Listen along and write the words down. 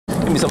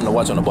Give me something to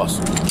watch on the bus.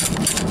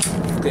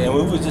 Okay, and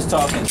we were just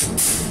talking.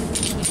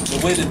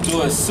 The way the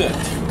door is set.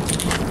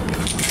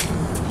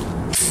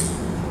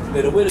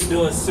 The way the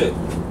door is set,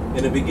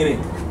 in the beginning,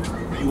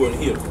 you weren't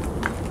here.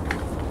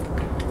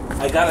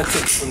 I gotta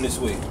take it from this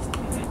way.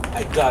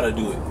 I gotta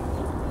do it.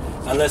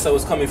 Unless I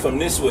was coming from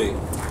this way.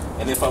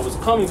 And if I was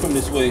coming from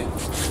this way,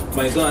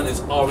 my gun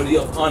is already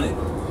up on it.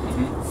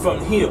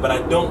 From here, but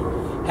I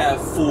don't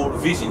have full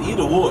vision.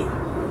 Either or.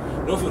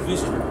 No full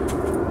vision.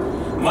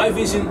 My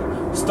vision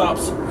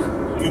stops,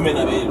 you may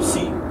not be able to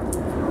see.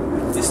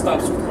 It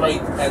stops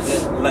right at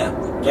that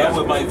lamp. That's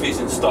where my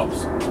vision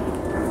stops.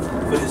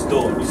 For this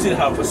door. You see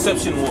how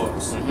perception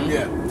works?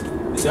 Yeah.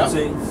 You see what I'm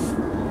saying?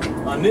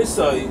 On this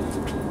side,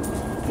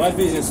 my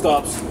vision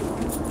stops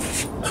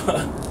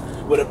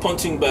with a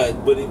punching bag,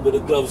 where the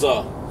gloves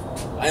are.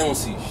 I don't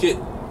see shit.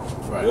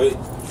 Right?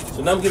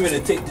 So now I'm getting ready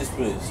to take this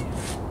place.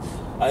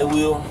 I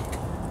will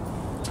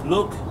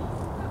look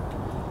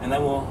and I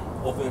will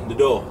open the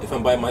door if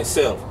I'm by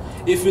myself.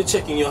 If you're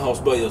checking your house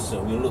by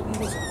yourself, you're looking.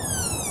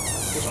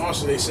 Which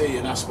honestly they say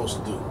you're not supposed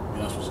to do. You're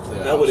not supposed to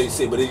clear. That's what they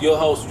say, but in your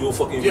house, you'll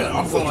fucking. Yeah,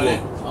 I'm going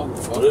in.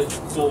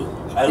 So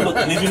I look,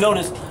 and if you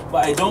notice,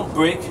 but I don't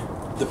break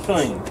the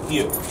plane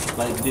here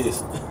like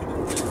this.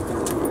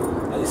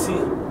 I see,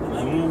 and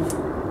I move.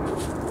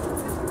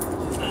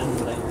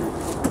 And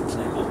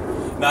I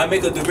go. Now I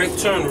make a direct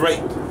turn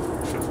right.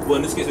 Well,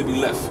 in this case, it'll be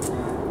left.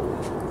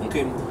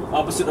 Okay,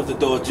 opposite of the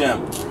door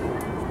jam.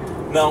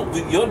 Now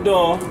with your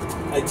door,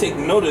 I take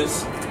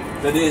notice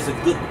that there is a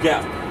good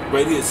gap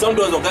right here. Some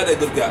doors don't got that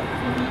good gap.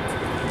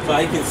 So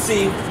I can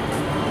see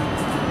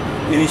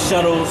any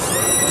shadows,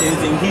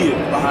 anything here.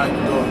 Behind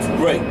the door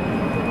too.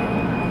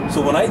 Right.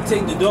 So when I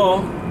take the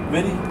door,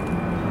 ready,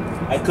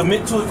 I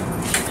commit to it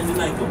and then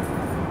I go.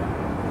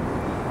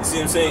 You see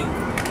what I'm saying?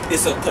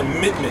 It's a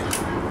commitment.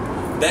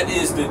 That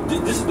is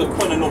this is the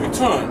point of no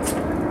return.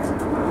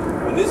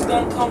 When this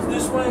gun comes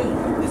this way,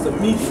 it's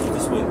immediately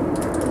this way.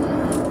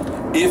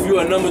 If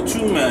you're a number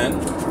 2 man,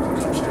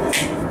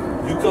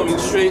 you coming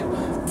straight,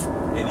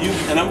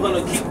 and I'm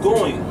gonna keep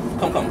going.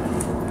 Come.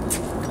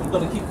 I'm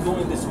gonna keep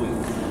going this way.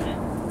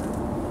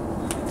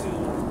 Until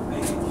I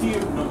can hear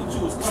number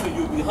 2 is coming,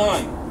 you're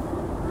behind.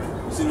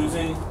 You see what I'm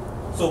saying?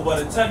 So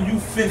by the time you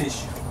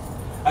finish,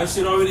 I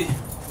should already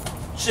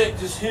check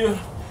this here,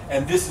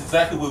 and this is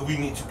exactly where we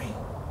need to be.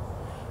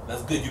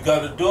 That's good. You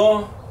got a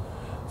door.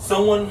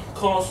 Someone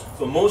calls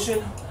for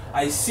motion.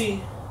 I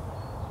see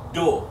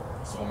door.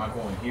 So am I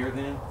going here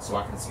then, so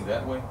I can see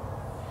that way?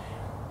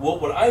 Well,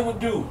 what I would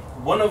do,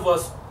 one of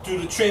us, through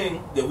the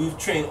training that we've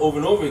trained over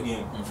and over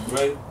again,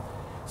 right?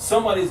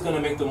 Somebody's going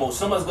to make the most.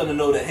 Somebody's going to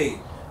know that, hey,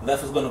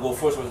 left is going to go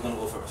first, right is going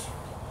to go first.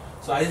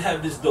 So I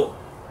have this door.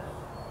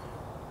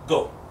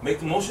 Go. Make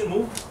the motion,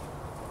 move.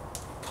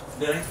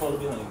 Then I follow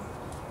behind you.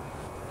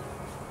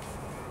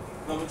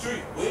 Number 3,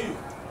 where are you?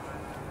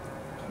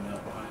 Coming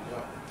up behind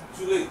y'all.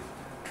 Too late.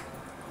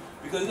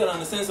 Because you got to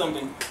understand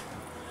something.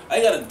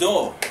 I got a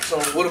door. So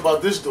what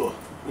about this door?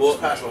 We just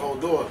passed the whole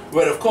door.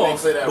 Right, of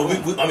course. That but we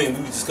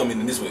just come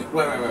in this way.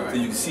 Right. So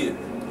you can see it.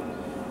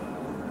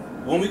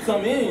 When we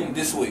come in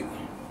this way,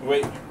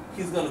 right,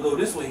 he's going to go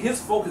this way. His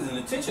focus and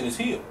attention is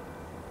here.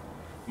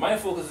 My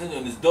focus is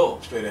on this door.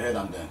 Straight ahead,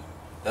 I'm done.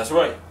 That's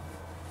right.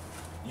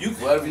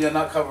 Whatever you're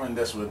not covering,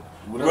 that's what.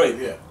 Whatever, right.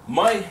 Yeah.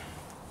 My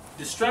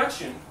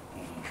distraction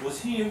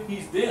was here.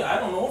 He's there. I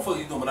don't know what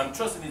he's doing, but I'm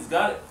trusting he's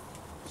got it.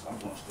 So I'm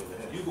going straight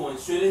ahead. You're going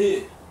straight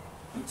ahead.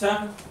 I'm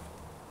tapping.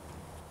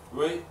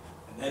 Right?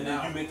 And then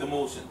now you make the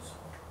motions.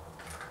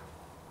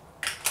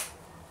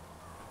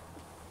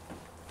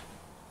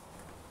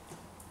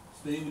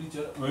 Stay with each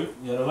other. Right?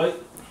 You got the light.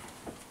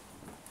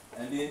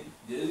 And then,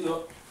 there you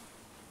go.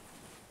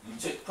 You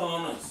check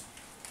corners.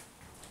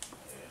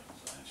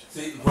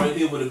 See, right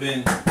here would have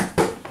been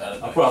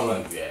a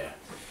problem. Yeah.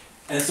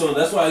 And so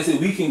that's why I say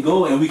we can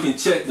go and we can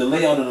check the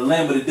layout of the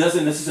land, but it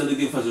doesn't necessarily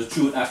give us a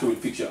true,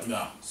 accurate picture.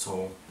 No.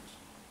 So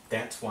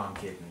that's why I'm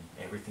getting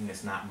everything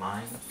that's not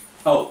mine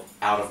out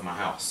of my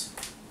house.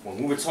 When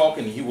we were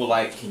talking, you were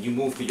like, can you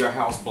move to your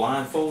house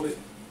blindfolded?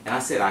 And I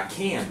said, I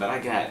can, but I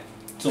got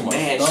so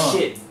mad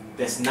shit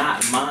that's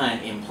not mine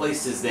in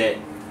places that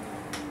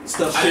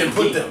stuff I didn't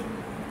put be. them.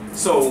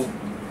 So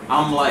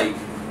I'm like,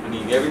 I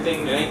mean,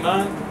 everything that ain't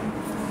mine,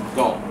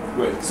 gone.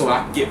 Right. So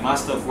I can get my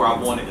stuff where I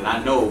want it, and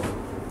I know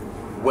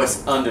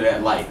what's under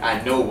that light.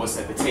 I know what's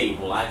at the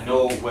table. I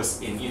know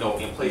what's in,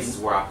 in places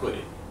where I put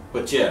it.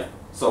 But yeah,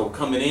 so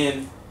coming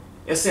in,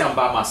 let's say I'm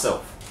by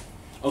myself.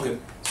 Okay.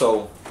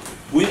 So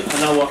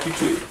and I'll walk you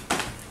through it.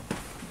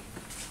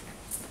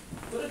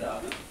 Put it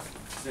out.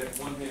 There's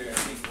one here, I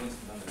think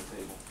Winston's under the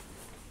table.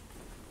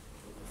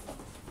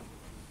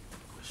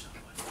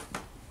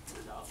 Put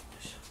it out.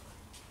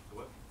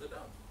 What? Put it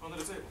out. Under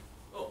the table.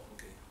 Oh,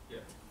 okay. Yeah.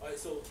 Alright,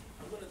 so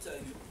I'm gonna tell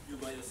you, you're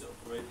by yourself,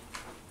 right?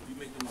 You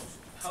make the motion.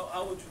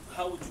 How would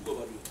you go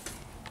about doing it?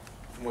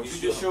 From what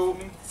you just showed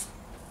me?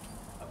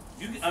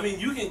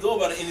 You can go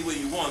about it any way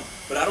you want,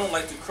 but I don't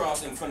like to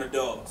cross in front of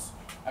dogs.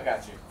 I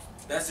got you.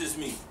 That's just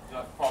me. You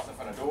like to cross in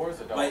front of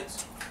doors or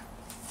dogs?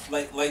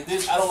 Like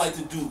this, I don't like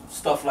to do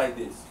stuff like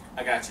this.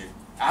 I got you.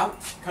 Out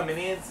coming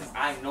in, since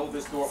I know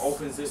this door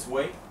opens this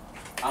way,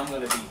 I'm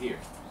gonna be here.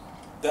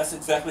 That's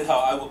exactly how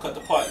I will cut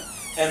the pipe.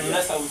 And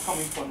unless I was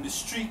coming from the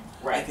street,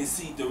 I can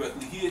see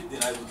directly here,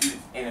 then I would do it.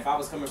 And if I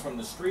was coming from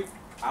the street,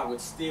 I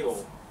would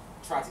still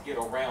try to get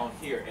around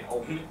here and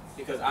open it.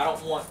 Because I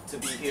don't want to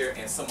be here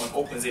and someone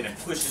opens it and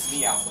pushes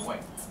me out the way.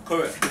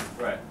 Correct.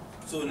 Right.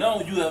 So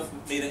now you have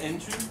made an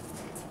entry.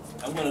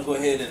 I'm going to go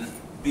ahead and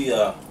be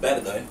a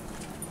bad guy.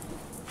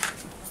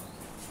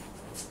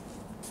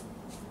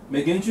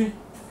 Make entry.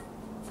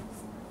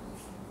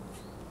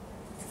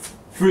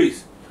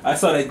 Freeze. I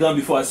saw that gun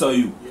before I saw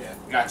you. Yeah.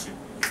 Got you.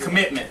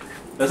 Commitment.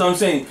 That's what I'm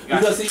saying.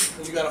 Because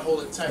see, you gotta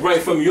hold it tight.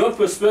 right, from your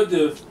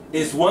perspective,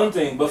 it's one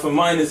thing, but from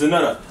mine is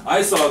another.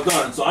 I saw a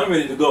gun, so I'm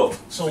ready to go.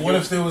 So what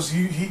if there was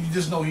you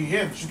just know he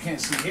here, but you can't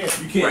see here.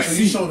 You can't So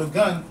see. you show the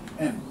gun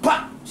and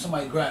pop,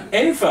 somebody grab it.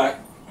 And in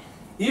fact,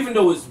 even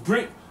though it's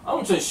brick, I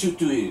don't try to shoot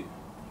through here.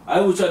 I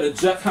will try to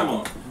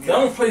jackhammer. I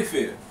don't play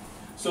fair.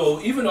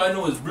 So even though I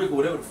know it's brick or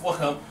whatever the fuck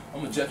I'm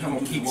gonna jackhammer.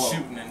 Keep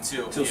shooting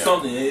until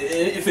something.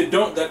 If it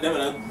don't, goddamn it,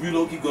 I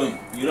reload, keep going.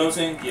 You know what I'm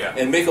saying? Yeah.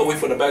 And make a way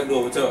for the back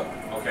door. What's up?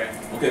 Okay.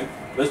 Okay.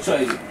 Let's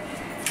try it.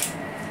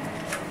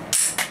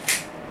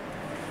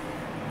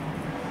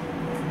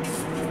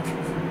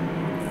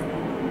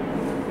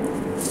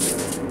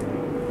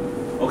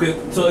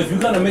 Okay. So if you're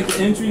gonna make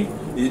an entry,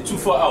 you're too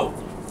far out.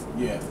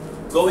 Yeah.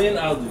 Go in.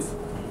 I'll do it.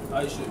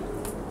 I should.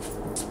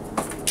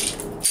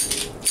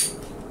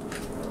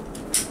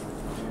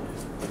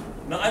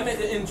 Now I made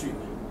the entry.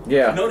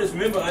 Yeah. Notice,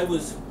 remember, I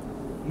was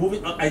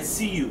moving. I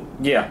see you.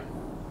 Yeah.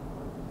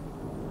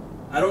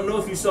 I don't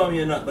know if you saw me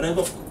or not, but I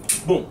go,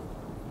 boom.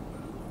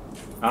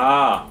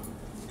 Ah.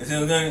 You see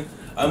what I'm saying?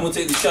 I'm gonna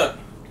take the shot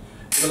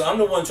because I'm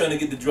the one trying to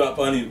get the drop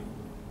on you.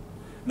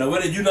 Now,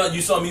 whether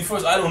you saw me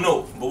first, I don't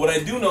know. But what I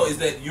do know is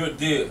that you're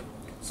there.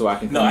 So I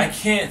can. No, I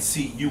can't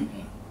see you.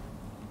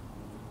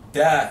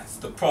 That's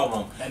the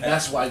problem. And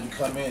that's why you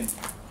come in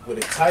with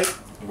it tight,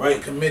 right,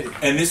 committed.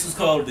 And this is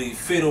called the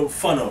fatal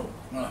funnel.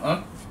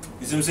 Uh-huh.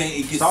 You see what I'm saying?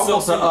 It gets it's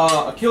almost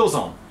a kill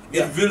zone.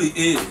 It really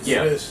is.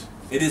 Yeah. It is.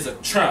 It is a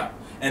trap.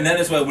 And that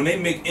is why when they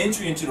make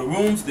entry into the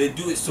rooms, they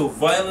do it so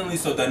violently,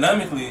 so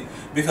dynamically,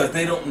 because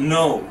they don't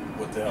know.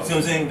 What the hell? You see what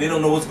I'm saying? They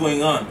don't know what's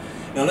going on.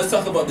 Now let's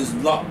talk about this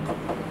lock.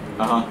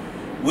 Uh-huh.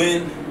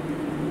 When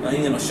I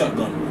ain't got no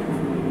shotgun.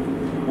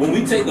 When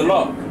we take the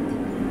lock,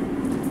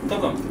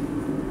 come on.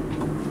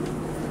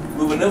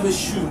 We will never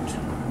shoot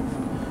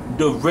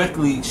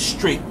directly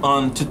straight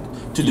on to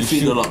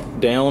defeat the lock.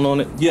 Down on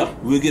it? Yeah,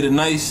 we'll get a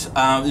nice.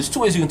 There's two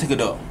ways you can take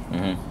it out.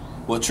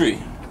 Well, three.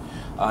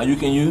 You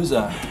can use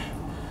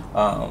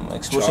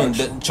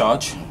explosion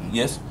charge,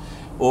 yes,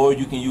 or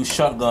you can use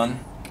shotgun,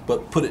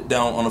 but put it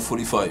down on a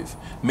 45.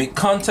 Make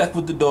contact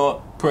with the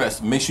door.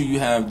 Press. Make sure you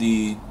have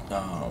the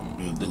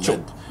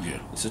choke. Yeah.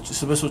 It's a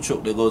special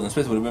choke that goes in,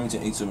 especially with the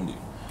Remington 870.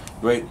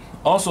 Right.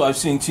 Also, I've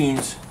seen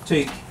teams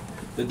take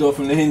the door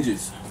from the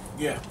hinges.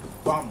 Yeah.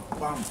 Bam,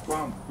 bam,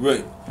 bam.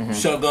 Right.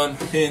 Shotgun,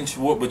 hinge,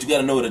 but you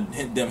gotta know what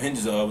the damn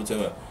hinges are,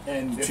 whatever.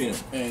 And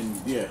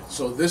yeah,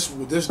 so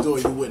with this door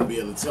you wouldn't be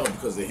able to tell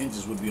because the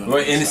hinges would be on the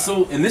right, and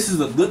side. and this is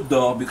a good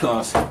door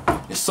because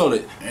it's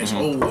solid. And it's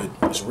old wood.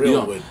 It's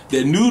real wood.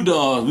 The new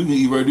doors, we can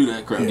either do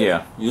that crap.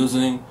 Yeah. You know what I'm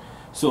saying?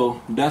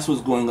 So that's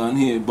what's going on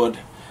here. But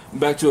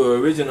back to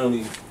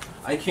originally,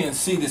 I can't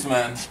see this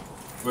man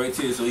right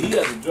here, so he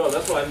has to draw.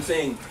 That's why I'm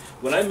saying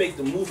when I make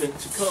the movement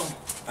to come,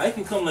 I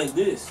can come like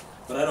this,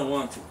 but I don't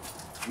want to.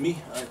 Me,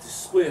 I have to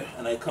square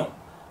and I come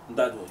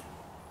that way.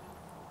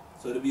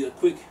 So it'll be a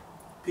quick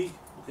peek.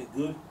 Okay,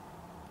 good.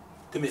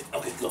 Commit.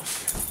 Okay, go.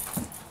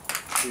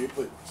 So you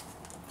put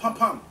pum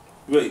pum.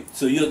 Right.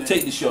 So you'll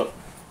take the shot.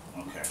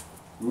 Okay.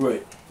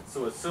 Right.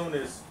 So as soon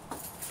as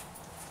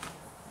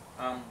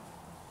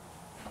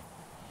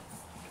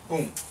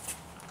boom.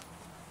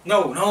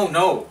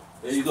 No.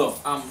 There you go.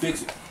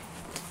 Fix it.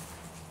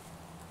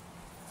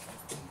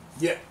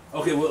 Yeah.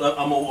 Okay, well,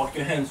 I'm gonna walk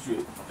your hands through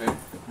it. Okay.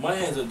 My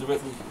hands are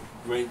directly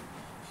right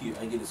here.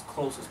 I get as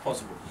close as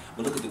possible.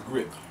 But look at the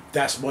grip.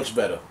 That's much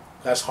better.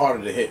 That's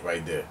harder to hit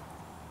right there.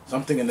 So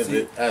I'm thinking of See,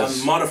 it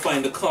as I'm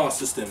modifying the claw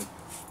system.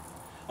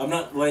 I'm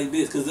not like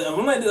this, because if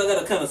I'm like this, I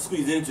gotta kind of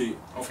squeeze into it.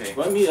 Okay.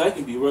 Right me, I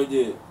can be right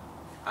there.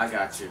 I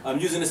got you. I'm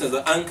using this as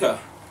an anchor.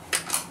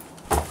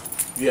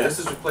 yeah. This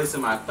is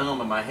replacing my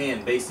thumb and my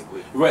hand,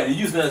 basically. Right, you're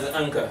using it as an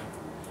anchor.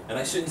 And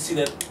I shouldn't see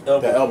that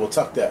elbow. The elbow,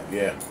 tuck that,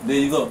 yeah. There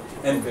you go.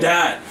 And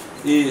that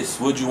is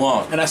what you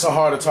want. And that's a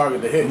harder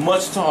target to hit.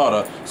 Much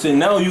harder. So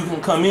now you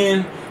can come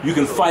in, you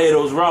can fire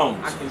those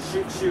rounds. I can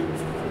shoot.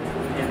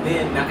 And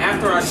then, now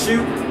after I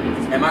shoot,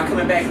 am I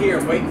coming back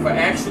here waiting for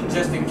action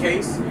just in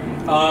case?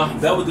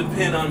 That would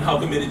depend on how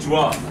committed you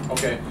are.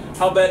 Okay.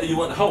 How bad do you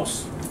want the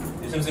house? You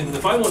see what I'm saying? Because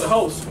if I want the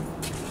house,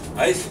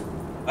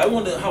 I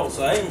want the house,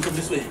 so I ain't gonna come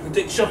this way and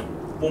take a shot.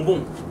 Boom,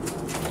 boom.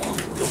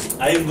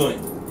 I am going.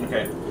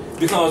 Okay.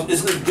 Because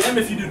it's a damn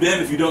if you do,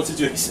 damn if you don't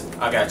situation.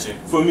 I got you.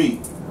 For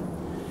me.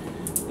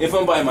 If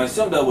I'm by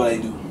myself, that's what I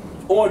do.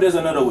 Or there's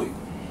another way.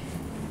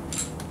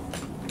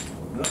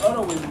 The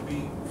other way would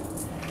be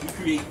to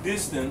create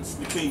distance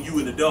between you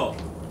and the dog.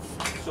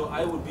 So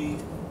I would be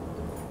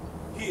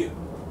here.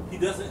 He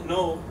doesn't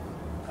know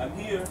I'm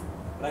here,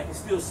 but I can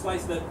still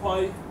slice that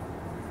pie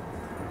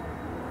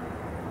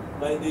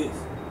like this.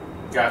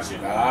 Gotcha.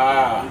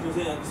 Ah. You know what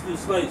I'm saying? I can still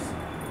slice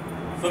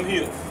from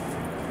here.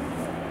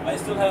 I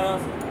still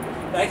have,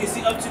 I can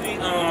see up to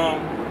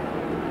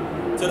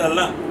the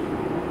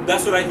lamp.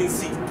 That's what I can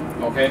see.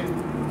 Okay.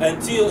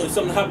 Until if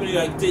something happens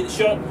here, I can take the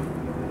sharp.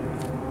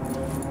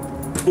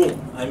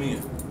 Boom, I'm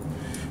here.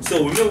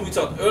 So remember we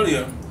talked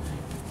earlier.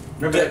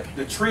 Remember that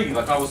the tree,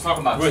 like I was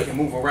talking about, you can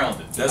move around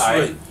it. That's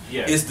right.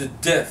 Yeah. It's the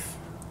depth.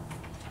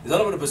 It's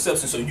all about the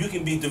perception. So you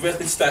can be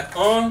directly stacked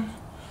on,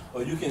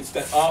 or you can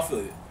stack off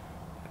of it.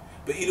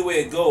 But either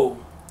way it go,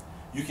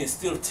 you can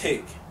still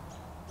take.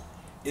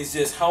 It's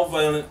just how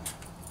violent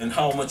and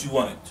how much you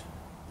want it.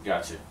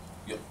 Gotcha.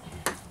 Yep.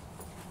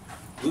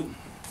 Good.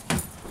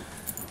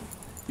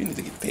 You need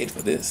to get paid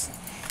for this.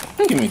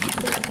 Give me.